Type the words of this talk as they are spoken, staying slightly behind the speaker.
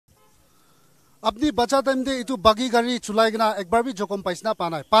अपनी बच्चा टाइम दे इतु बागी गाड़ी चुलाइगना एक बार भी जोकम पाइसना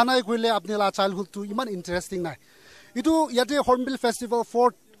पानाय कोइले अपने ला चाइल्डहुड टू इमान इंटरेस्टिंग नाय इतु याते हॉर्नबिल फेस्टिवल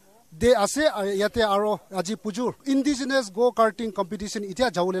 4th डे आसे याते आरो आजि पुजुर इंडिजिनस गो कार्टिंग कंपटीशन इतिया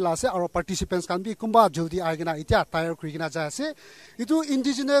जावलेला आसे आरो पार्टिसिपेंट्स कान बि कुंबा जल्दी आइगना इतिया टायर क्रिगना जासे इतु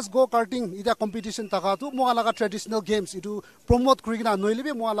इंडिजिनस गो कार्टिंग इतिया कंपटीशन तका तु मोलागा ट्रेडिशनल गेम्स इतु प्रमोट क्रिगना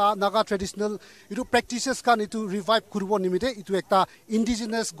नोइलिबे मोला नागा ट्रेडिशनल इतु प्रैक्टिसेस कान इतु रिवाइव कुरबो निमिते इतु एकता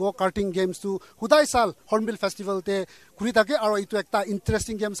इंडिजिनस गो कार्टिंग गेम्स तु हुदाय साल हॉर्नबिल फेस्टिवल ते कुरि ताके आरो इतु एकता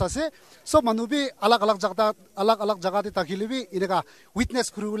इंटरेस्टिंग गेम्स आसे सब मानुबि अलग अलग जगह ते ताकिलिबि इनेगा विटनेस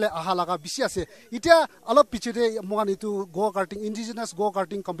कुरुले आहा लगा बिसि आसे इतिया अलप पिछे मोहन इतु go karting indigenous go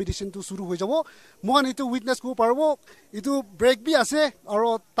karting competition तु शुरू हो जाबो मोहन इतु विटनेस को पारबो इतु ब्रेक भी आसे और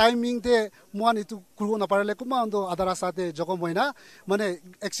टाइमिंग ते मोहन इतु कुरबो न पारले कुमा अंदो आदारा साथे जगम होइना माने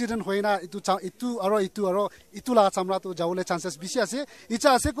एक्सीडेंट होइना इतु ला चामरा तो जावले चांसेस बिसि आसे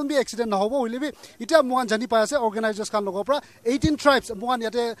इचा आसे कुन भी एक्सीडेंट न होबो होइलेबि इतिया मोहन जानि पाय आसे ऑर्गेनाइजर्स कान लगोप्रा 18 ट्राइब्स मोहन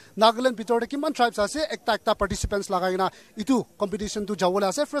याते नागालैंड भितरते किमान ट्राइब्स आसे एकता पार्टिसिपेंट्स लगाइना इतु कंपटीशन तु जावले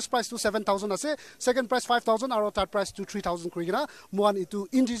आसे first prize to 7,000 ase second prize 5,000 aro third prize to 3,000 krigina moan itu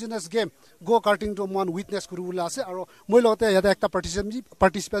indigenous game go karting to moan witness kurula ase aro moilote yada ekta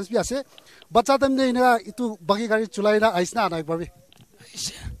participants bi ase bacha tamne ina itu bagi gari chulaina aisna na ekbar bi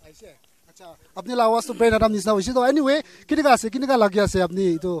aise acha apni la awas to brain adam nisna hoisi to anyway kinika lagi ase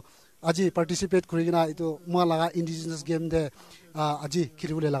apni itu aji participate kurigina itu moa laga indigenous game de aji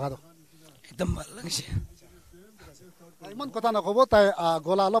kiribule laga do ekdam bhal lagse ইমান কথা নকব তাই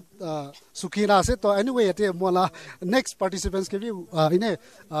গলা অলপ সুকিনা আছে তো anyway এতে মোলা next পাৰ্টিসিপেন্টস K B ইনে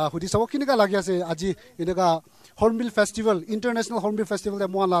হুদি সব কিনকা লাগি আছে আজি ইনেকা হৰ্নবিল ফেষ্টিভেল ইন্টাৰনেশনাল হৰ্নবিল ফেষ্টিভেল দে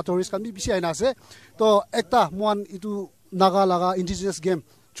মোলা টুৰিষ্ট কান বি বিছি আইনা আছে তো একটা মোন ইটু নাগা লাগা ইন্ডিজিনাস গেম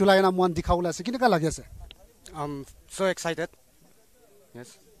চুলাইনা মোন দিখাউলা আছে কিনকা লাগি আছে so excited yes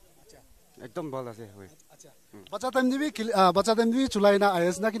একদম ভাল আছে হয় আচ্ছা বাচ্চা টাইম দিবি চুলাইনা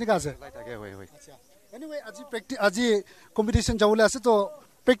আইস না কিনকা আছে লাগে হয় হয় আচ্ছা anyway aji competition jawle ase to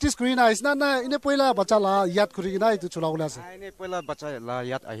practice kurina isna na ine poila bacha la yad kurina itu chulawle ase ine poila bacha la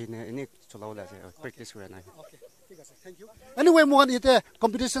yad ahine ine chulawle ase practice kurina okay thik ase thank you anyway mohan ite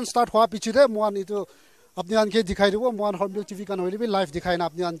competition start hua pichide mohan itu apni anke dikhai dibo mohan hornbill tv kan hoile bi live dikhai na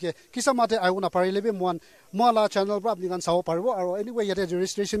apni anke kisamate auna parile bi mohan moala channel pra apni kan sawo paribo aro anyway yate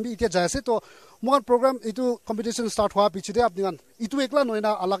registration bi ite jaise to mohan program itu competition start hua pichide apni kan itu ekla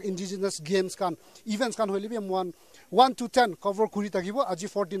noina alag indigenous games kan events kan hoile bi mohan 1 to 10 cover kuri takibo aji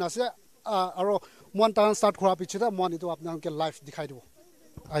 14 ase aro mohan tan start hua pichide mohan itu apni anke live dikhai dibo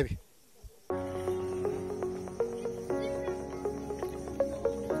aibi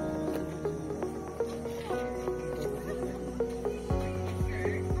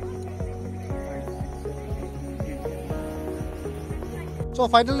So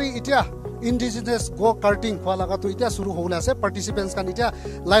finally itia indigenous go karting wala ka to itia suru hole ase participants kan itia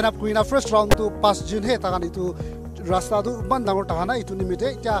line up kuina first round to 5 June he takan itu rasta tu ban dangor tahana itu nimite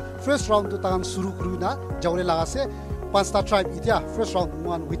itia first round to takan suru kurina jawle laga se pansta tribe itia first round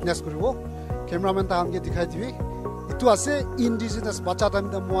one witness kuribo cameraman takan ke dikhai dibi itu ase indigenous bacha time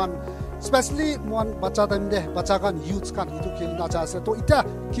the one especially one bacha time de bacha kan youths kan itu kelna cha ase to itia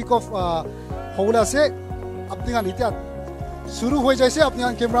kick off hole ase apni kan itia शुरू हो जाइसे अपनी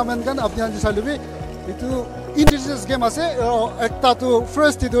cameraman gun अपनी दिसालुबी इतु indigenous game आसे एकता तो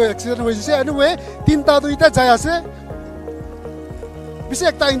first इतु accident हो जाइसे anyway तीनटा तो इता जाय आसे बिसे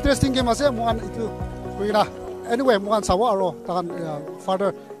एकता इंटरेस्टिंग गेम आसे मोन इतु कुइना एनीवे मोन सावो आरो तान father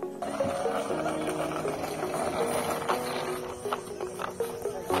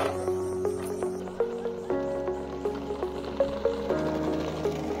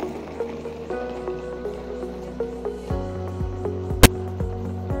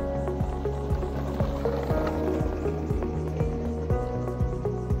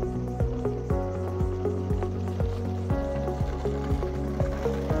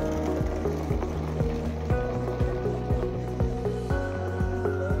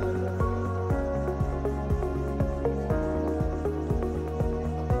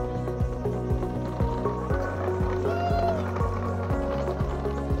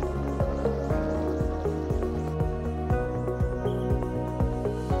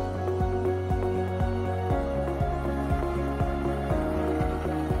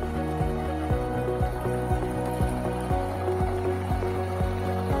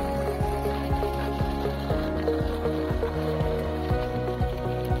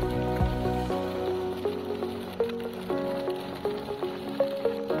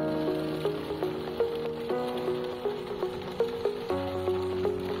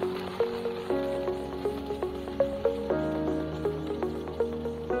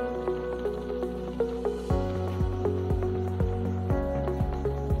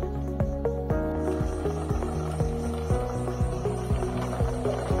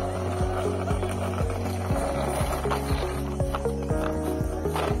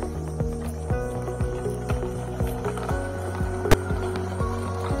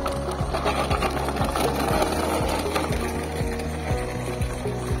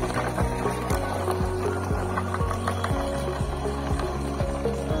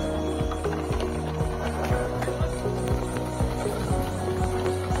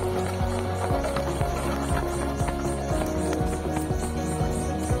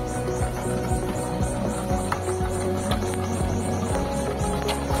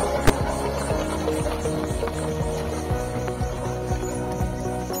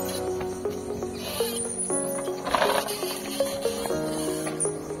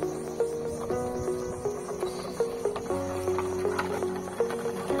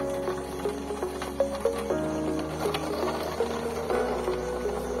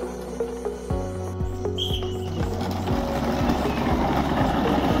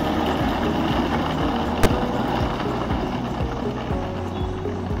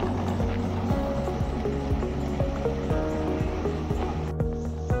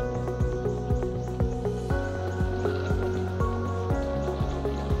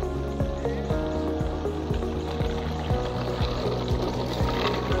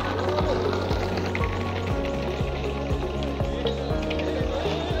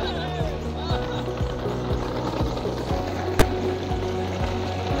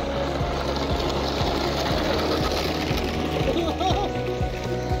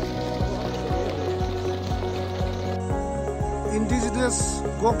Indigenous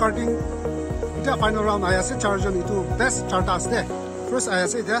Go-Karting ita final round aya ase charjon itu best charta ase first aya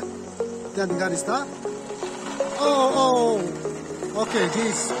ase ita then nigarista oh okay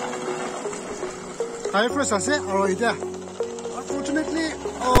this I first ase aro ita unfortunately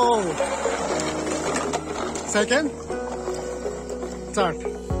second third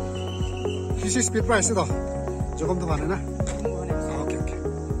this is speed price ito 조금 더 많으나 okay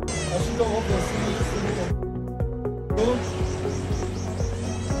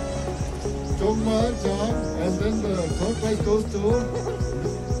and then the third prize goes to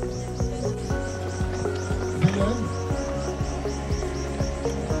Dylan.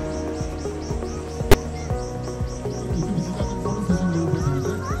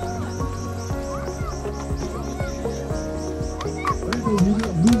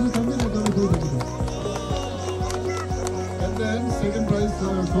 And then second prize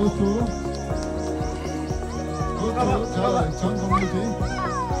goes to John Community.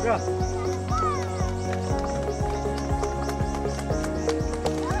 Yeah.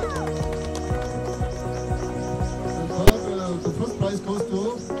 The first prize goes to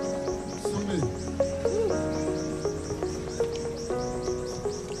Sumi.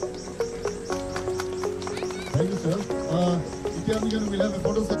 Thank you, sir. Again, we'll have a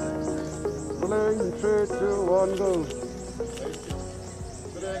photo session. Rolling, 3, 2, 1, go.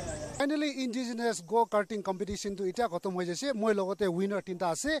 Finally, Indigenous Go-Karting competition to ita kotom hoy jase moi logote winner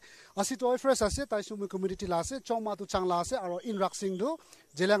tinta ase asi toy first ase tai sumi community la ase chongma tu changla ase aro in raksing do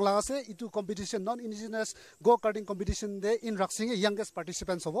jelang la ase itu competition non Indigenous Go-Karting competition de in raksing youngest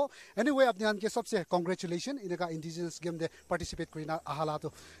participants hobo anyway apni an ke sabse congratulation inaka Indigenous game de participate korina ahala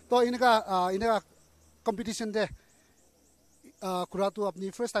to inaka competition de kuratu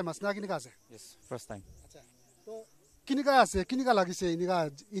apni first time asna kinika ase Yes, first time. acha to কিনিকা লাগিছে ইনিকা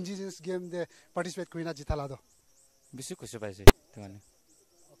indigenous game দে participate করিনা জিতালা দো বেশি খুশি পাইছে তোমানে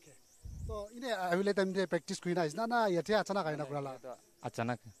okay তো ইনে আইলে time দে practice করিনা ISNA না ইয়াতে আচানা কাইনা কুরালা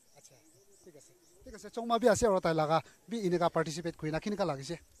আচানক আচ্ছা ঠিক আছে চংমা বি আছে আর তাই লাগা বি ইনিকা পার্টিসিপেট করিনা কিনিকা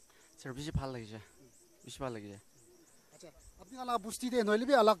লাগিছে স্যার বেশি ভালো লাগিছে বেশি ভালো লাগিছে আচ্ছা আপনি আলা বুস্তি দে নইলে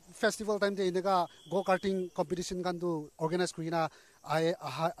বি আলা ফেস্টিভ্যাল টাইম দে ইনিকা গো কার্টিং কম্পিটিশন কান্দু অর্গানাইজ করিনা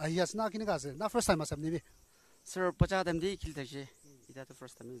আইয়াসনা কিনিকা আছে না ফার্স্ট টাইম আছে আপনি B Sir, pacha dem di khil thakse. Ita to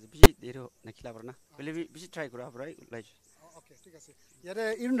first time is bisi dero na khila barna. Bele bisi try kora right like. Okay, ঠিক আছে ইয়ারে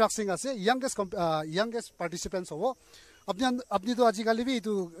in রাক্সিং আছে youngest participants হবো আপনি তো আজিকালি বি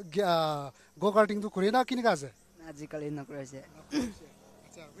তো গো কার্টিং তো করি না কিনি আছে আজিকালি নকৰাইছে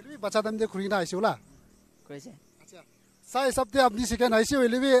আচ্ছা বলি বাচ্চা দাম দে করি না আইছে ওলা কৈছে আচ্ছা সাই সপ্তে আপনি সেকেন্ড আইছে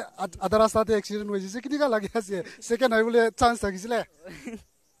হইলে বি আধা রাস্তাতে অ্যাক্সিডেন্ট হইছে কিনিকা লাগি আছে সেকেন্ড আই বলে চান্স থাকিছিলে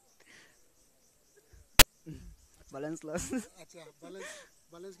ব্যালেন্স লস আচ্ছা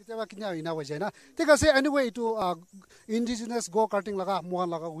balance kitaba kinya ina hoy jaina ঠিক আছে anyway itu indigenous go karting laga mohan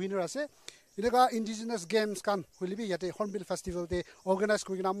laga winner ase inaka indigenous games kan hulibi yate hornbill festival te organize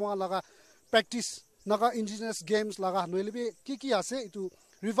kurina mohan laga practice naga indigenous games laga noilibi ki ase itu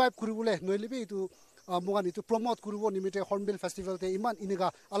revive kuribole noilibi itu mohan itu promote kuribo nimite hornbill festival te iman inaka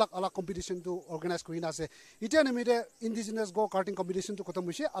alak competition to organize kurina ase itia nimite indigenous go karting competition to kotom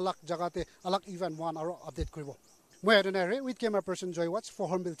hoise alak jagate alak event mohan aro update kuribo Moi Adonare with camera person Joy Watch for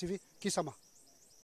HornbillTV, Kisama.